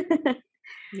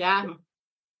 Yeah.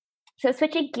 So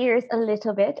switching gears a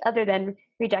little bit, other than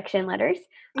rejection letters,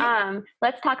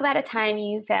 let's talk about a time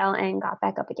you fell and got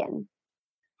back up again.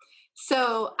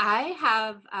 So I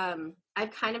have,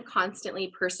 I've kind of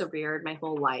constantly persevered my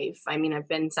whole life. I mean, I've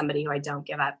been somebody who I don't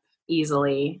give up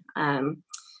easily. I'm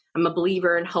a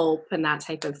believer in hope and that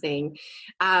type of thing.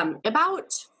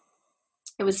 About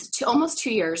it was almost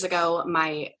 2 years ago.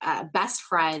 My best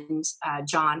friend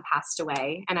John passed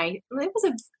away, and I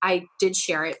did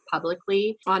share it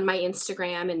publicly on my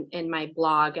Instagram and my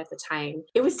blog at the time.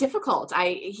 It was difficult.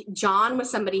 John was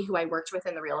somebody who I worked with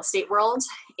in the real estate world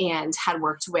and had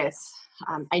worked with.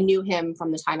 I knew him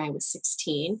from the time I was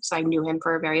 16, so I knew him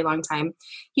for a very long time.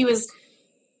 He was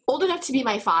old enough to be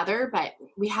my father, but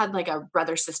we had like a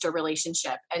brother-sister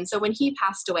relationship. And so when he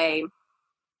passed away,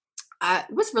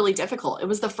 it was really difficult. It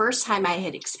was the first time I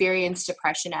had experienced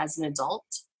depression as an adult.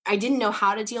 I didn't know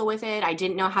how to deal with it. I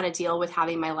didn't know how to deal with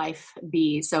having my life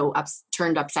be so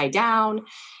turned upside down,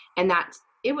 and that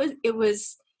it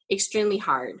was extremely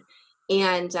hard.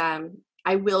 And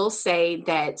I will say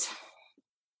that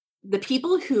the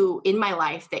people who in my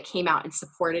life that came out and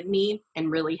supported me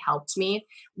and really helped me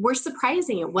were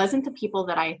surprising. It wasn't the people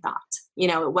that I thought.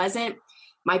 It wasn't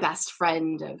my best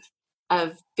friend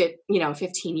of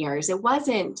 15 years. It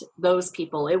wasn't those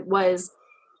people. It was,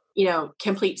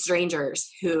 complete strangers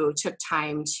who took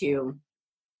time to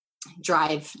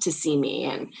drive to see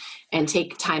me and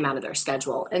take time out of their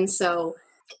schedule. And so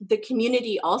the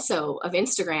community also of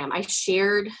Instagram, I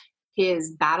shared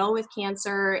his battle with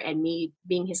cancer and me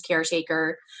being his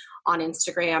caretaker on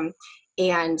Instagram,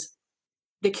 and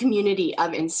the community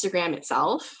of Instagram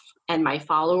itself and my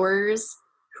followers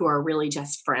who are really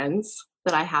just friends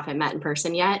that I haven't met in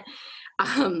person yet.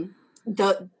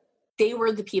 They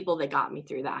were the people that got me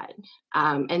through that.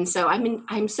 And so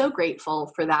I'm so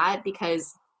grateful for that,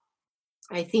 because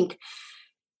I think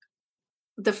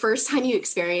the first time you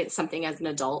experience something as an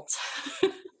adult,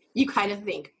 you kind of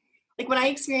think, like when I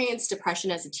experienced depression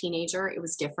as a teenager, it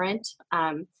was different.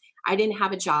 I didn't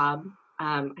have a job.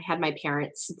 I had my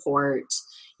parents' support.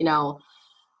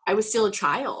 I was still a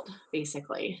child,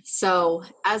 basically. So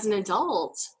as an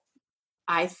adult,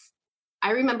 I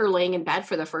remember laying in bed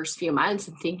for the first few months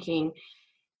and thinking,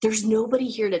 there's nobody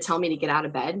here to tell me to get out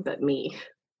of bed but me.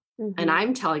 Mm-hmm. And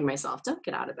I'm telling myself, don't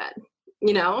get out of bed,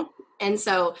 And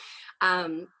so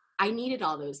I needed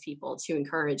all those people to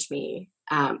encourage me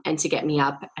and to get me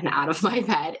up and out of my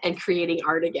bed and creating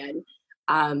art again.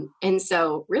 And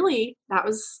so really that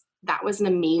was an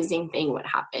amazing thing what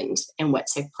happened and what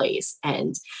took place.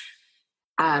 And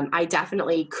I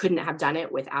definitely couldn't have done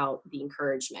it without the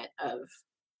encouragement of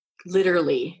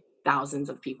literally thousands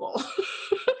of people,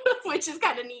 which is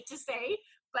kind of neat to say,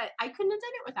 but I couldn't have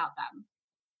done it without them.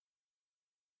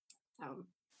 So,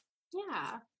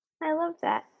 yeah. I love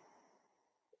that.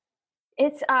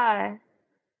 It's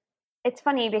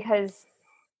funny because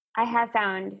I have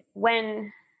found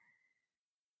when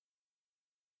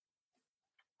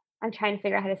I'm trying to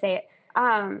figure out how to say it.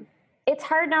 It's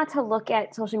hard not to look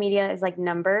at social media as like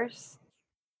numbers,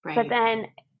 right? But then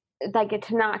like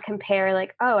to not compare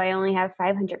like, oh, I only have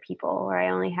 500 people, or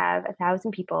I only have 1,000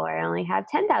 people, or I only have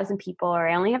 10,000 people, or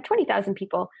I only have 20,000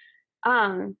 people.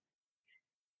 But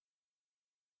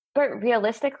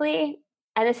realistically,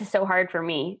 and this is so hard for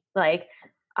me, like,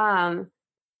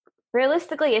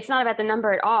 realistically, it's not about the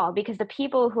number at all, because the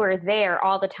people who are there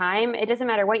all the time, it doesn't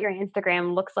matter what your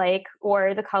Instagram looks like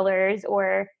or the colors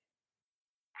or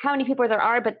how many people there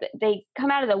are, but they come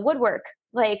out of the woodwork,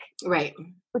 like, right.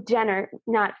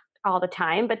 Not all the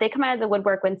time, but they come out of the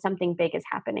woodwork when something big is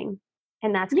happening.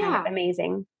 And that's kind of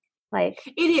amazing. Like,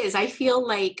 it is. I feel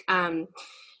like,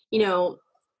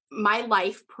 my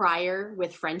life prior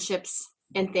with friendships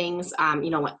and things,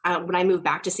 when I moved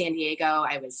back to San Diego,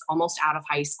 I was almost out of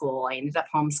high school. I ended up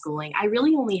homeschooling. I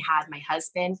really only had my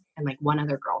husband and like one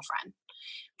other girlfriend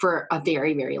for a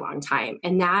very, very long time.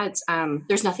 And that,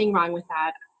 there's nothing wrong with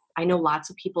that. I know lots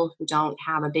of people who don't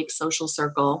have a big social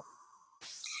circle.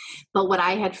 But what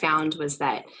I had found was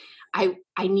that I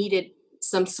needed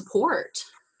some support,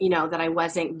 that I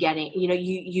wasn't getting.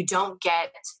 You don't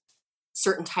get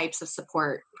certain types of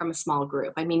support from a small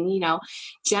group. I mean,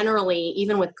 generally,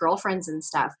 even with girlfriends and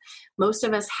stuff, most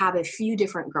of us have a few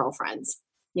different girlfriends.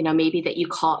 Maybe that you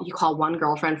call one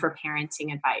girlfriend for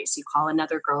parenting advice. You call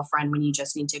another girlfriend when you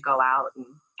just need to go out and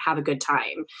have a good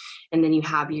time. And then you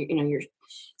have your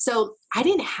so I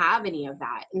didn't have any of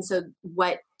that. And so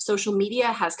what social media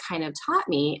has kind of taught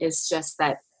me is just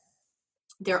that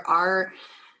there are,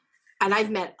 and I've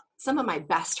met some of my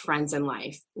best friends in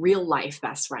life, real life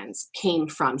best friends, came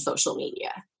from social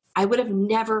media. I would have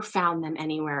never found them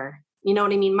anywhere. You know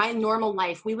what I mean? My normal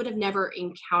life, we would have never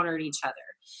encountered each other.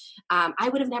 I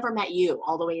would have never met you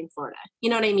all the way in Florida.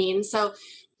 You know what I mean? So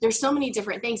there's so many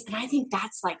different things. And I think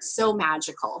that's like so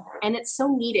magical and it's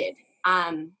so needed.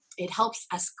 It helps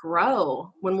us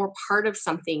grow when we're part of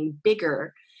something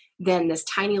bigger than this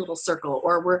tiny little circle,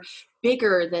 or we're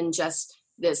bigger than just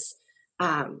this,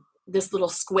 this little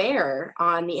square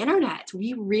on the internet.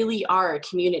 We really are a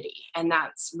community, and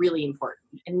that's really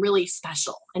important and really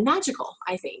special and magical,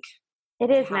 I think.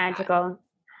 It is magical.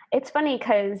 It's funny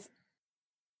because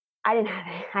I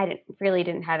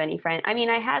didn't have any friends. I mean,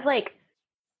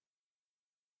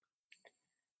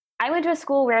 I went to a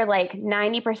school where like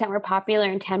 90% were popular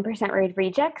and 10% were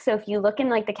rejects. So if you look in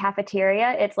like the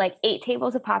cafeteria, it's like 8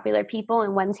 tables of popular people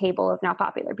and 1 table of not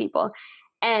popular people.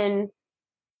 And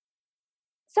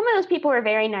some of those people were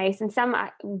very nice, and some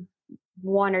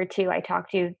 1 or 2 I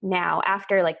talk to now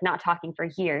after like not talking for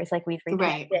years, like we've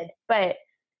reconnected. Right. But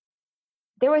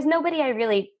there was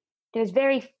nobody there's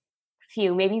very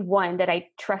few, maybe 1 that I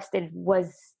trusted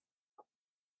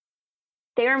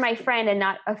they were my friend and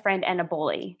not a friend and a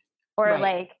bully. Or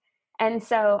right. And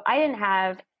so I didn't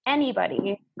have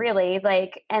anybody really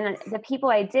and the people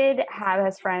I did have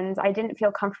as friends, I didn't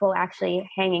feel comfortable actually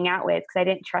hanging out with because I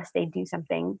didn't trust they'd do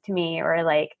something to me or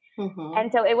mm-hmm.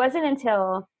 And so it wasn't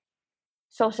until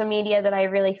social media that I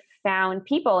really found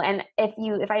people. And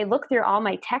if I look through all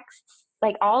my texts,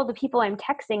 like all the people I'm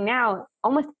texting now,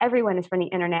 almost everyone is from the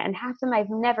internet, and half of them I've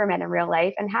never met in real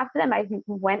life, and half of them I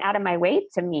went out of my way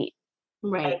to meet.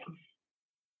 Right.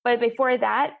 But before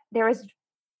that,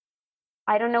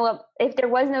 I don't know if there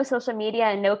was no social media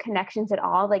and no connections at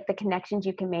all, like the connections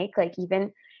you can make, like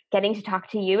even getting to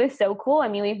talk to you is so cool. I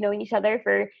mean, we've known each other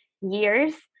for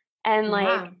years and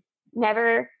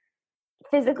never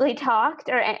physically talked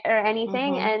or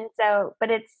anything. Mm-hmm. And so, but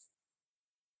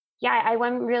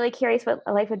I'm really curious what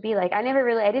life would be like. I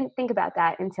didn't think about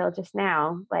that until just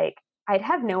now. Like I'd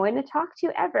have no one to talk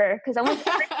to ever, because almost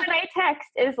everyone I text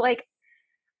is like,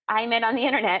 I met on the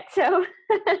internet. So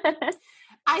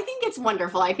I think it's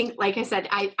wonderful. I think, like I said,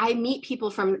 I meet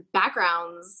people from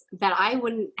backgrounds that I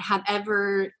wouldn't have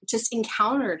ever just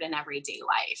encountered in everyday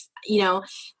life. You know,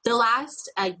 the last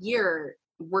year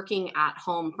working at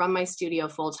home from my studio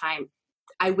full time,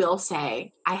 I will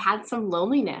say I had some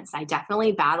loneliness. I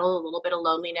definitely battled a little bit of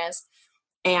loneliness.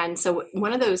 And so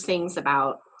one of those things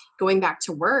about going back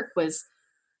to work was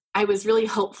I was really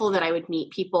hopeful that I would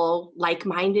meet people,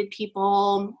 like-minded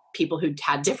people who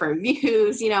had different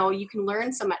views. You know, you can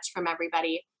learn so much from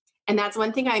everybody. And that's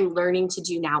one thing I'm learning to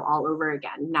do now all over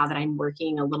again, now that I'm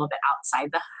working a little bit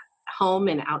outside the home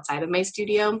and outside of my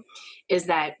studio, is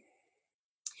that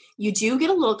you do get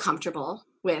a little comfortable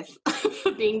with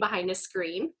being behind a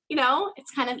screen. You know,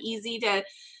 it's kind of easy to,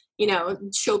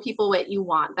 show people what you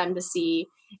want them to see.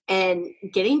 And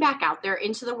getting back out there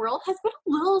into the world has been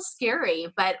a little scary,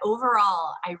 but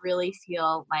overall, I really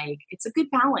feel like it's a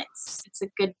good balance. It's a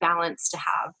good balance to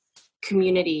have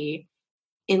community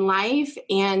in life,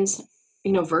 and,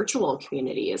 virtual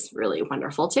community is really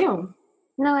wonderful too.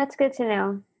 No, that's good to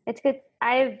know. It's good.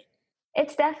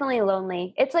 It's definitely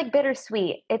lonely. It's like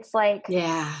bittersweet. It's like,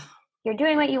 yeah, you're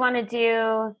doing what you want to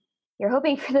do. You're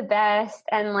hoping for the best.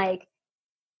 And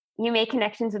you make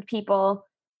connections with people.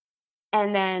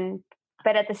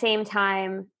 But at the same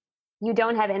time, you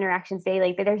don't have interactions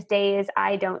daily. But there's days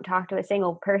I don't talk to a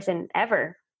single person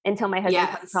ever until my husband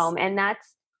comes home. And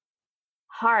that's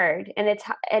hard. And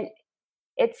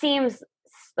it seems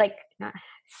like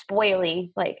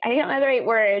spoily, I don't know the right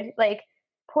word,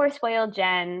 poor spoiled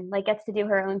Jen, gets to do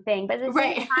her own thing. But at the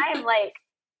same time,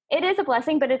 it is a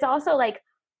blessing, but it's also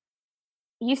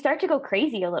you start to go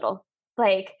crazy a little.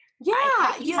 You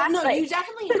definitely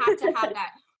have to have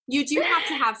that. You do have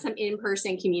to have some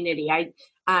in-person community. I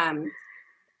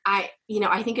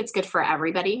think it's good for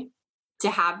everybody to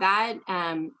have that.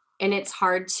 And it's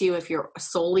hard to, if you're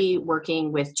solely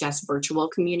working with just virtual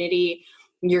community,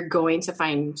 you're going to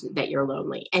find that you're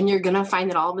lonely, and you're going to find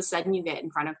that all of a sudden you get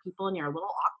in front of people and you're a little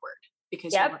awkward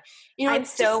because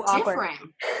it's so awkward.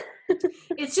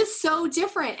 It's just so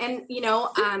different. And,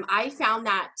 I found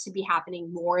that to be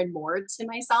happening more and more to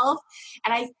myself.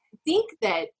 And I think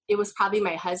that it was probably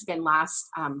my husband last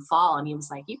fall. And he was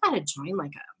like, you got to join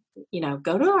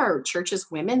go to our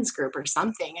church's women's group or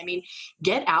something. I mean,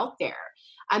 get out there.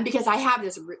 Because I have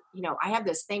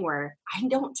this thing where I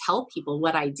don't tell people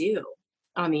what I do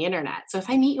on the internet. So if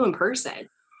I meet you in person,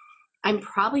 I'm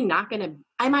probably not going to,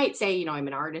 I might say, I'm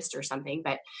an artist or something,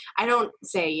 but I don't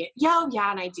say,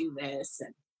 and I do this,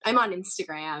 and I'm on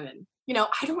Instagram, and,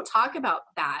 I don't talk about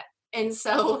that. And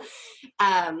so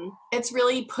it's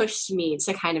really pushed me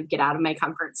to kind of get out of my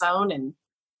comfort zone and,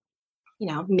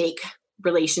 make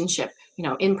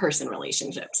in-person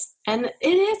relationships. And it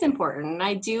is important. And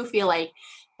I do feel like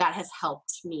that has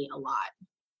helped me a lot.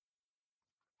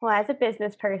 Well, as a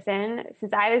business person,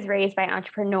 since I was raised by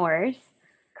entrepreneurs,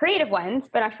 creative ones,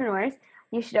 but entrepreneurs,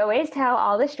 you should always tell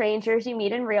all the strangers you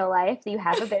meet in real life that you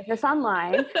have a business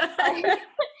online.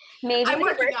 Maybe they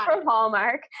work for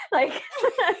Hallmark. Like,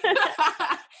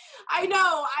 I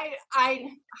know.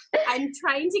 I'm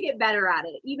trying to get better at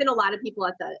it. Even a lot of people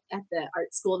at the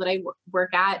art school that I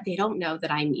work at, they don't know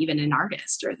that I'm even an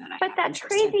artist or that I. But that's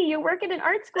crazy. You work at an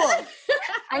art school.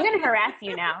 I'm going to harass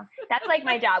you now. That's like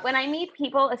my job. When I meet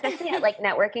people, especially at like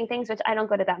networking things, which I don't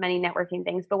go to that many networking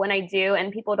things, but when I do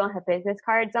and people don't have business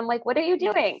cards, I'm like, what are you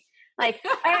doing? Like,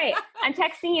 all right, I'm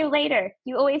texting you later.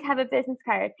 You always have a business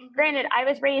card. Granted, I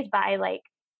was raised by like,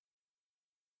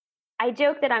 I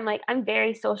joke that I'm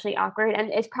very socially awkward,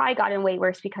 and it's probably gotten way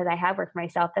worse because I have worked for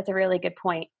myself. That's a really good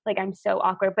point. Like, I'm so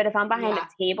awkward, but if I'm behind a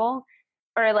table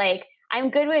or like, I'm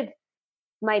good with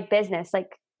my business,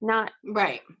 like not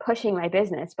pushing my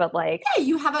business, but like, yeah,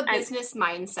 you have a business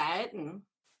mindset.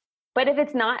 But if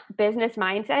it's not business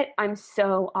mindset, I'm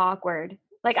so awkward.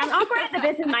 Like, I'm awkward at the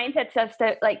business mindset stuff,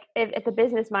 like at the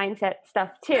business mindset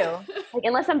stuff too. Like,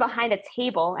 unless I'm behind a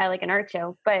table at like an art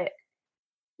show, but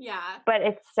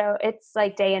it's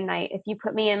like day and night. If you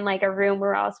put me in like a room,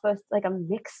 we're all supposed to, like a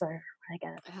mixer, like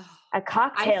a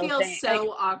cocktail. I feel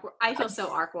so awkward. I feel so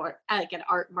awkward like at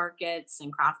art markets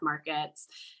and craft markets.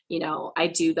 You know, I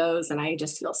do those and I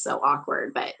just feel so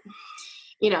awkward, but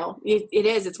you know,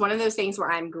 it's one of those things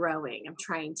where I'm growing. I'm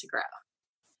trying to grow.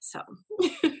 So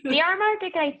the art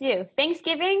market I do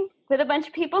Thanksgiving with a bunch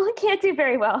of people who can't do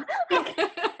very well. I'm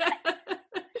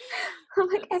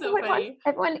like,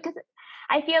 everyone, because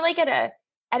I feel like at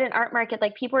an art market,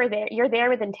 like people are there, you're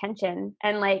there with intention,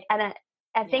 and like at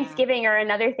Thanksgiving or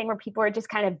another thing where people are just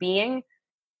kind of being,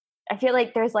 I feel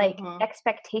like there's like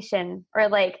expectation, or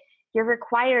like you're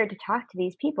required to talk to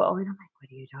these people, and I'm like, what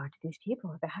do you talk to these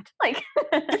people about? Like,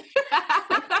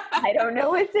 I don't know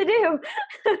what to do.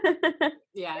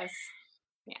 Yes.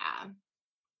 Yeah.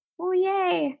 Well,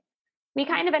 yay. We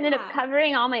kind of ended up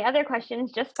covering all my other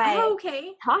questions just by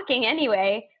talking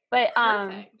anyway. But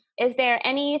is there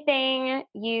anything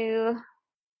you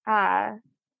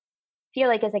feel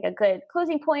like is like a good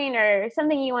closing point, or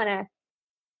something you want to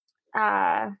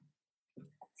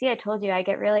see? I told you I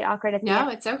get really awkward at the end.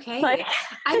 No, it's okay. Like,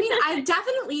 I mean, I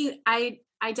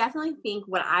definitely think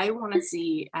what I want to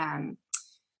see,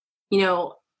 you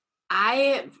know,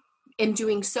 I am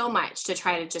doing so much to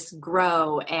try to just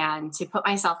grow and to put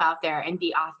myself out there and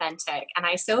be authentic. And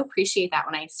I so appreciate that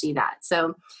when I see that.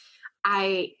 So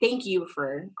I thank you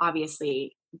for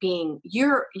obviously being,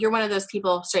 you're one of those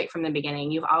people straight from the beginning.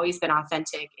 You've always been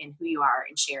authentic in who you are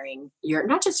and sharing your,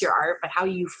 not just your art, but how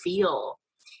you feel.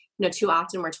 You know, too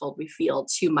often we're told we feel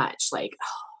too much, like,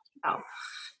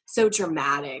 so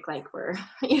dramatic, like we're,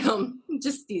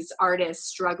 just these artists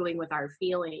struggling with our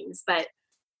feelings. But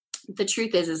the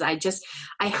truth is I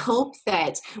hope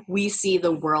that we see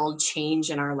the world change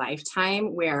in our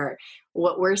lifetime, where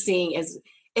what we're seeing is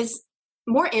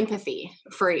more empathy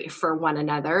for one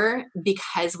another,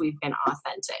 because we've been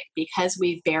authentic, because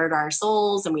we've bared our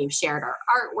souls and we've shared our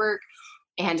artwork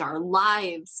and our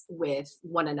lives with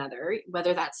one another,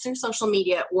 whether that's through social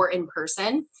media or in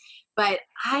person. But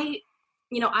I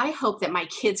hope that my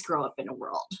kids grow up in a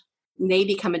world, they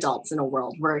become adults in a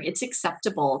world where it's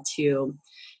acceptable to,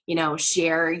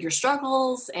 share your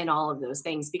struggles and all of those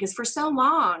things. Because for so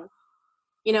long,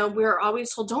 we're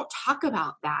always told, don't talk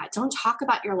about that. Don't talk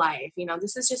about your life.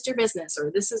 This is just your business,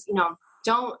 or this is,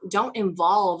 don't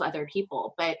involve other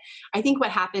people. But I think what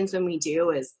happens when we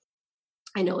do is,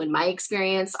 I know in my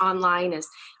experience online is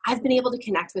I've been able to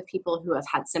connect with people who have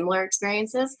had similar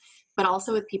experiences, but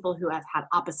also with people who have had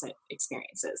opposite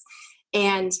experiences.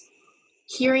 And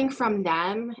hearing from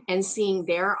them and seeing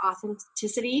their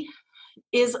authenticity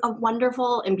is a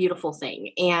wonderful and beautiful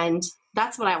thing. And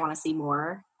that's what I want to see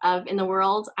more of in the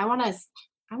world. I want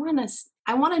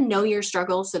to know your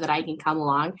struggle so that I can come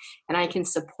along and I can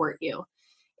support you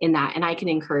in that, and I can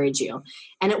encourage you.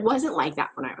 And it wasn't like that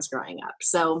when I was growing up.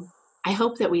 So I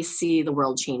hope that we see the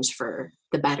world change for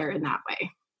the better in that way.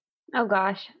 Oh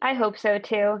gosh, I hope so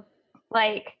too.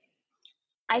 Like,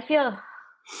 I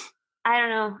don't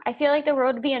know. I feel like the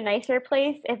world would be a nicer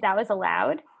place if that was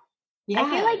allowed. Yes. I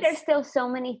feel like there's still so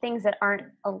many things that aren't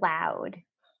allowed.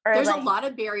 There's a lot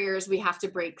of barriers we have to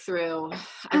break through.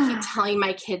 I keep telling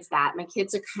my kids that. My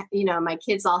kids are, my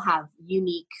kids all have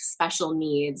unique special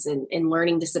needs and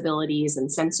learning disabilities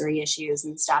and sensory issues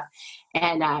and stuff.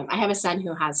 And I have a son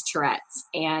who has Tourette's,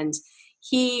 and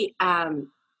he,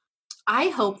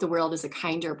 I hope the world is a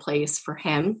kinder place for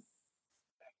him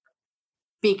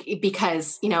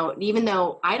because, even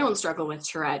though I don't struggle with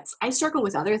Tourette's, I struggle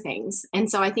with other things. And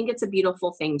so I think it's a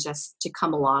beautiful thing just to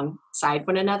come alongside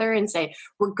one another and say,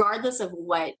 regardless of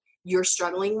what you're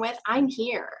struggling with, I'm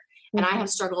here and I have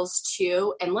struggles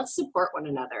too. And let's support one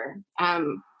another.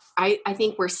 I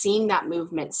think we're seeing that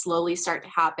movement slowly start to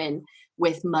happen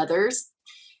with mothers.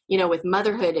 With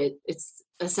motherhood, it's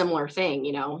a similar thing.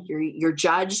 You're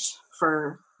judged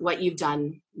for what you've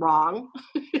done wrong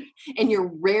and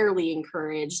you're rarely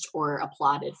encouraged or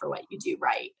applauded for what you do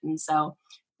right. And so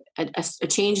a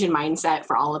change in mindset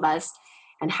for all of us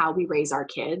and how we raise our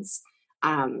kids,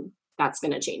 that's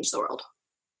going to change the world.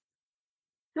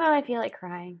 Oh, I feel like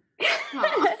crying.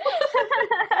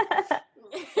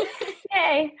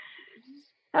 Yay.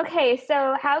 Okay,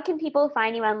 so how can people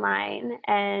find you online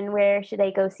and where should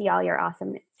they go see all your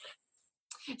awesomeness?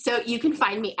 So you can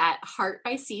find me at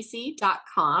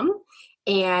heartbycece.com,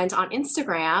 and on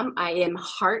Instagram, I am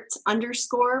heart_by_Cece.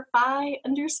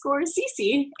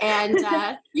 And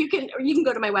you can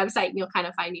go to my website and you'll kind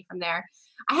of find me from there.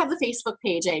 I have a Facebook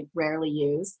page I rarely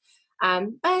use.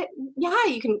 But yeah,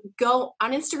 you can go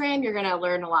on Instagram. You're going to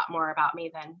learn a lot more about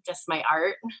me than just my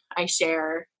art. I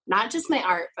share not just my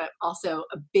art, but also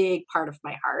a big part of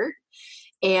my heart.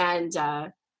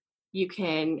 And you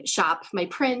can shop my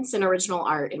prints and original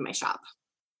art in my shop.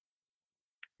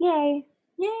 Yay.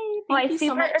 Yay. Well, I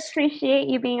super appreciate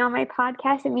you being on my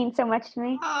podcast. It means so much to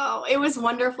me. Oh, it was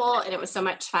wonderful. And it was so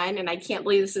much fun. And I can't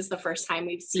believe this is the first time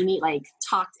we've seen me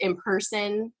talked in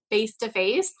person, face to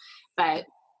face. But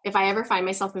if I ever find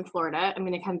myself in Florida, I'm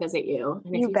going to come visit you.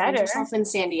 And if you find yourself in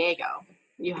San Diego,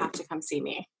 you have to come see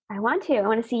me. I want to. I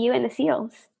want to see you and the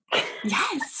seals.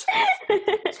 Yes.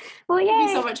 Well, yay. It'll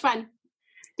be so much fun.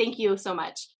 Thank you so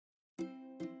much.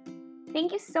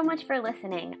 Thank you so much for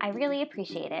listening. I really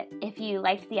appreciate it. If you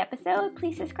liked the episode,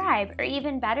 please subscribe, or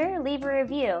even better, leave a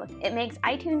review. It makes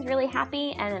iTunes really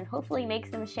happy and hopefully makes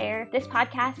them share this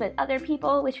podcast with other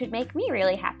people, which would make me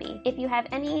really happy. If you have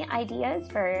any ideas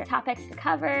for topics to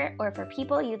cover or for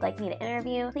people you'd like me to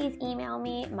interview, please email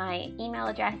me. My email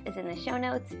address is in the show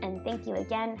notes. And thank you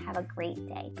again. Have a great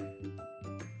day.